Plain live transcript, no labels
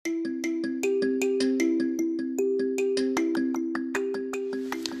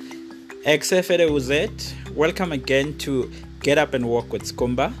XFL Uzet, welcome again to Get Up and Walk with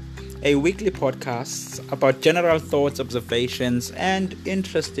Skumba, a weekly podcast about general thoughts, observations, and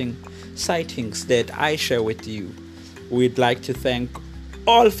interesting sightings that I share with you. We'd like to thank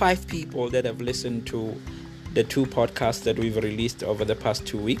all 5 people that have listened to the 2 podcasts that we've released over the past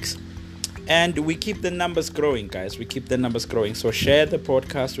 2 weeks. And we keep the numbers growing, guys. We keep the numbers growing. So share the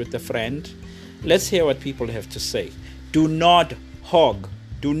podcast with a friend. Let's hear what people have to say. Do not hog.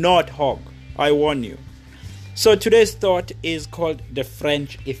 Do not hog. I warn you. So today's thought is called the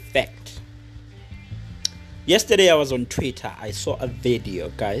French effect. Yesterday I was on Twitter. I saw a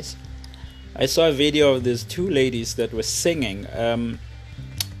video, guys. I saw a video of these 2 ladies that were singing.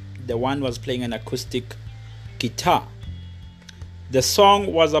 The one was playing an acoustic guitar. The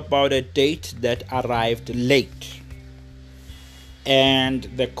song was about a date that arrived late. And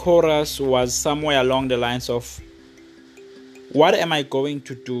the chorus was somewhere along the lines of, what am I going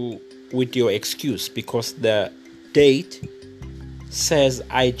to do with your excuse? Because the date says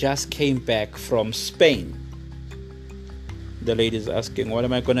I just came back from Spain. The lady's asking, what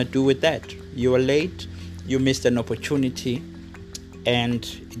am I going to do with that? You were late, you missed an opportunity, and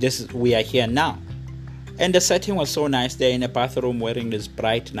we are here now. And the setting was so nice. They're in a bathroom wearing these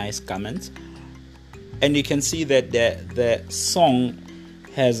bright, nice garments. And you can see that the song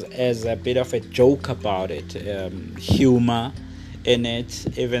has a bit of a joke about it, humor in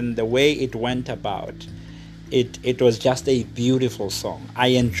it, even the way it went about. It was just a beautiful song. I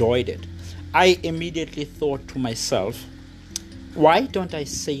enjoyed it. I immediately thought to myself, why don't I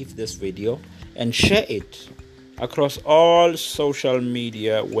save this video and share it across all social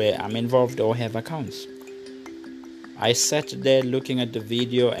media where I'm involved or have accounts? I sat there looking at the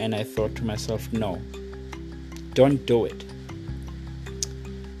video and I thought to myself, no, don't do it.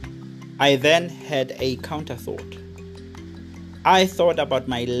 I then had a counter thought. I thought about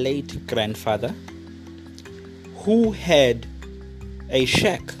my late grandfather who had a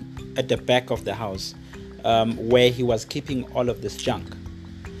shack at the back of the house where he was keeping all of this junk.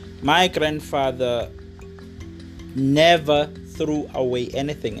 My grandfather never threw away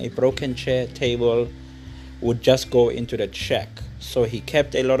anything. A broken chair, table would just go into the shack. So he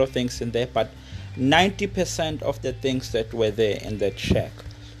kept a lot of things in there, but 90% of the things that were there in that shack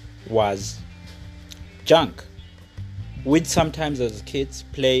was junk. We'd sometimes as kids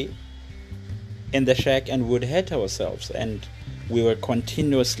play in the shack and would hurt ourselves, and we were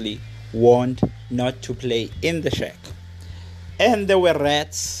continuously warned not to play in the shack. And there were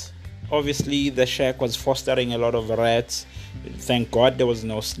rats. Obviously the shack was fostering a lot of rats. Thank God there was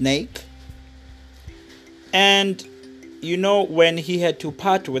no snake. And you know, when he had to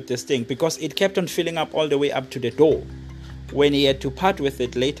part with this thing, because it kept on filling up all the way up to the door, when he had to part with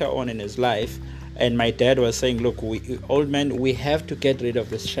it later on in his life, and my dad was saying, look, old man, we have to get rid of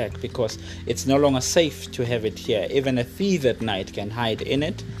this shack because it's no longer safe to have it here. Even a thief at night can hide in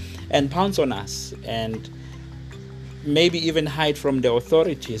it and pounce on us, and maybe even hide from the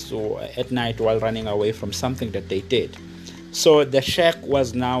authorities or at night while running away from something that they did. So the shack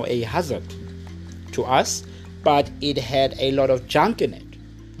was now a hazard to us, but it had a lot of junk in it.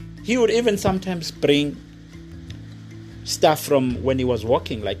 He would even sometimes bring stuff from when he was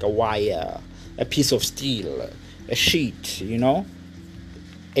walking, like a wire, a piece of steel, a sheet, you know.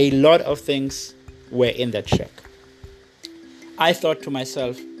 A lot of things were in that shack. I thought to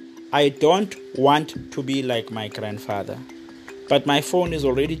myself, I don't want to be like my grandfather, but my phone is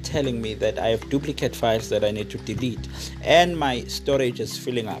already telling me that I have duplicate files that I need to delete, and my storage is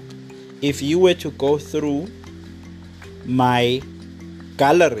filling up. If you were to go through my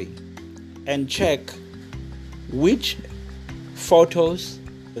gallery and check which photos,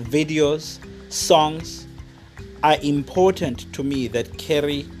 videos, songs are important to me, that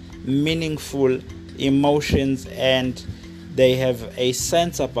carry meaningful emotions and they have a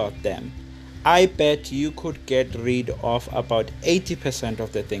sense about them, I bet you could get rid of about 80%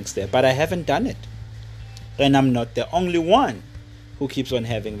 of the things there. But I haven't done it. And I'm not the only one who keeps on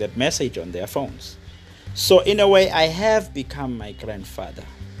having that message on their phones. So in a way, I have become my grandfather.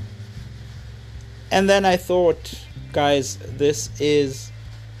 And then I thought, guys, this is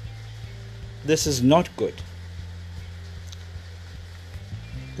not good.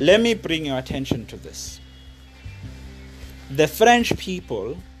 Let me bring your attention to this. The French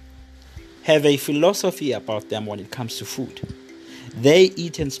people have a philosophy about them when it comes to food. They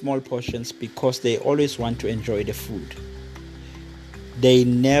eat in small portions because they always want to enjoy the food. They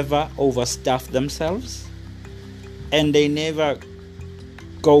never overstuff themselves, and they never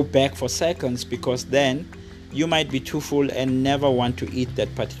go back for seconds, because then you might be too full and never want to eat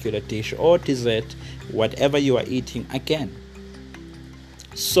that particular dish or dessert, whatever you are eating again.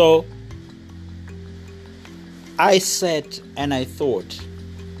 So I sat and I thought,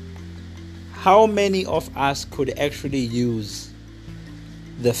 how many of us could actually use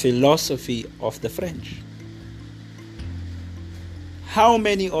the philosophy of the French? How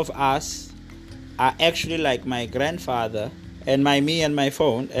many of us are actually like my grandfather and with me and my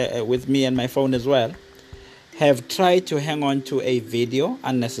phone as well, have tried to hang on to a video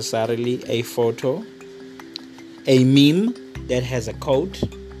unnecessarily, a photo, a meme that has a quote.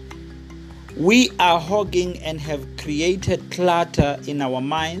 We are hogging and have created clutter in our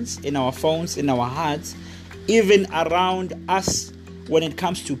minds, in our phones, in our hearts, even around us when it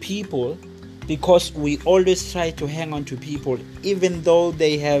comes to people, because we always try to hang on to people even though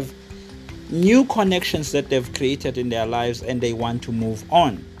they have new connections that they've created in their lives and they want to move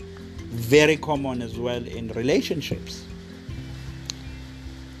on. Very common as well in relationships.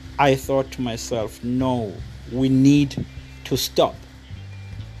 I thought to myself, no, we need to stop.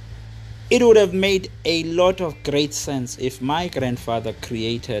 It would have made a lot of great sense if my grandfather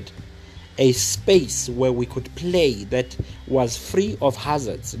created a space where we could play that was free of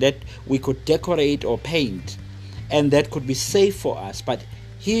hazards, that we could decorate or paint, and that could be safe for us. But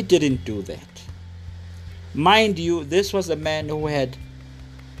he didn't do that. Mind you, this was a man who had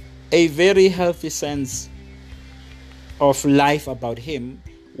a very healthy sense of life about him,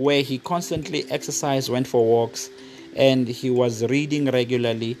 where he constantly exercised, went for walks, and he was reading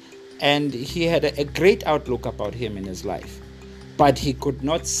regularly, and he had a great outlook about him in his life. But he could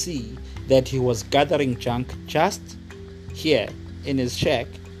not see that he was gathering junk just here in his shack,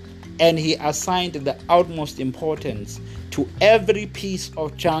 and he assigned the utmost importance to every piece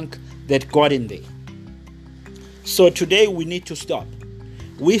of junk that got in there. So today we need to stop.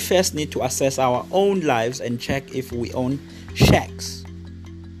 We first need to assess our own lives and check if we own shacks.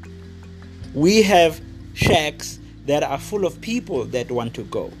 We have shacks that are full of people that want to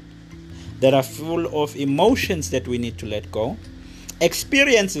go, that are full of emotions that we need to let go,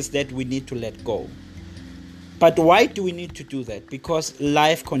 experiences that we need to let go. But why do we need to do that? Because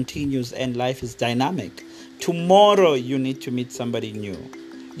life continues and life is dynamic. Tomorrow you need to meet somebody new.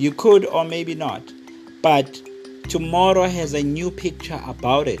 You could or maybe not, but tomorrow has a new picture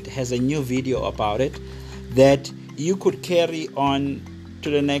about it, has a new video about it that you could carry on to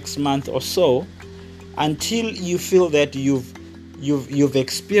the next month or so until you feel that you've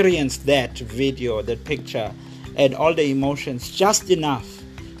experienced that video, that picture, and all the emotions just enough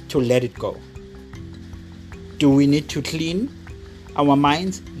to let it go. Do we need to clean our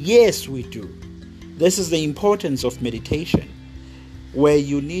minds? Yes, we do. This is the importance of meditation, where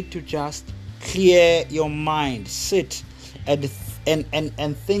you need to just clear your mind, sit and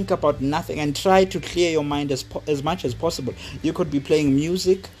think about nothing and try to clear your mind as much as possible. You could be playing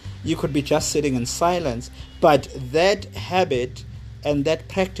music, you could be just sitting in silence, but that habit and that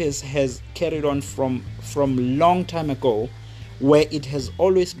practice has carried on from long time ago, where it has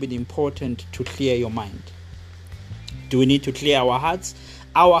always been important to clear your mind. Do we need to clear our hearts?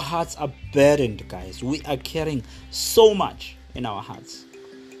 Our hearts are burdened, guys. We are carrying so much in our hearts.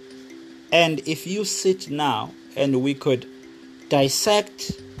 And if you sit now and we could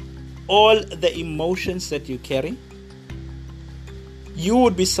dissect all the emotions that you carry, you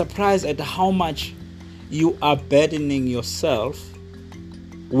would be surprised at how much you are burdening yourself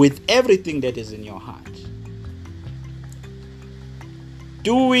with everything that is in your heart.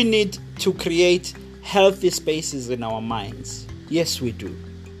 Do we need to create healthy spaces in our minds? Yes, we do.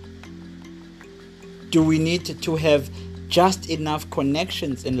 Do we need to have just enough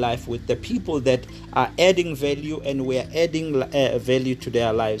connections in life with the people that are adding value and we are adding value to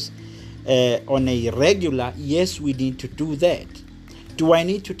their lives on a regular? Yes, we need to do that. Do I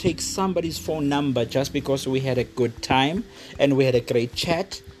need to take somebody's phone number just because we had a good time and we had a great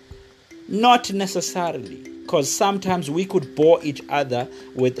chat? Not necessarily, because sometimes we could bore each other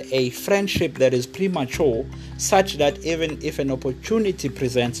with a friendship that is premature, such that even if an opportunity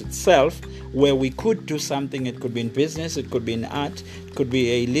presents itself where we could do something, it could be in business, it could be in art, it could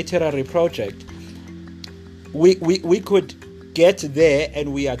be a literary project, we could get there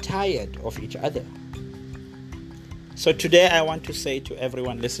and we are tired of each other. So today I want to say to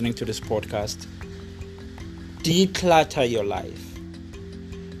everyone listening to this podcast, declutter your life.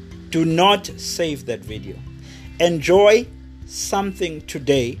 Do not save that video. Enjoy something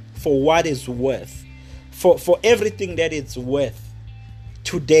today for what is worth, for everything that it's worth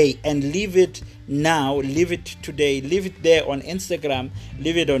today, and leave it now, leave it today, leave it there on Instagram,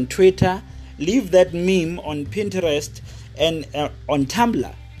 leave it on Twitter, leave that meme on Pinterest and on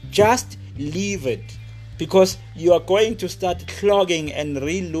Tumblr. Just leave it, because you are going to start clogging and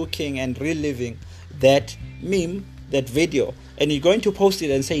re-looking and reliving that meme, that video, and you're going to post it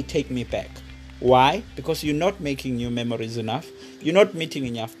and say, take me back. Why? Because you're not making new memories enough. You're not meeting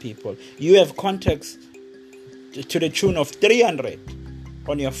enough people. You have contacts to the tune of 300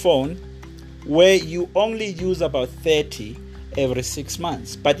 on your phone, where you only use about 30 every 6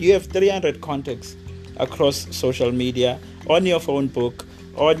 months. But you have 300 contacts across social media, on your phone book,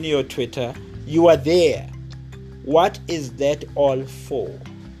 on your Twitter. You are there. What is that all for?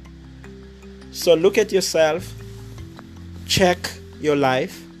 So look at yourself, check your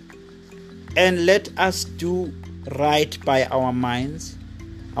life, and let us do right by our minds,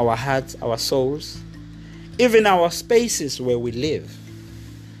 our hearts, our souls, even our spaces where we live.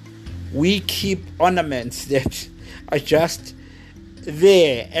 We keep ornaments that are just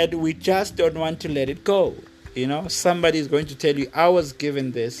there, and we just don't want to let it go. Somebody is going to tell you, I was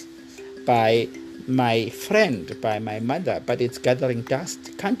given this by my friend, by my mother, but it's gathering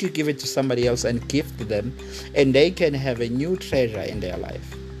dust. Can't you give it to somebody else and gift them, and they can have a new treasure in their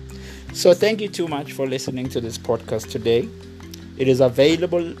life? So thank you too much for listening to this podcast today. It is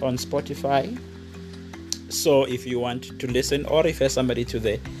available on Spotify. So if you want to listen or refer somebody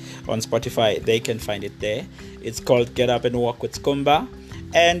to on Spotify, they can find it there. It's called Get Up and Walk with Skumba.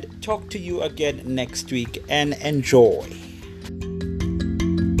 And talk to you again next week, and enjoy.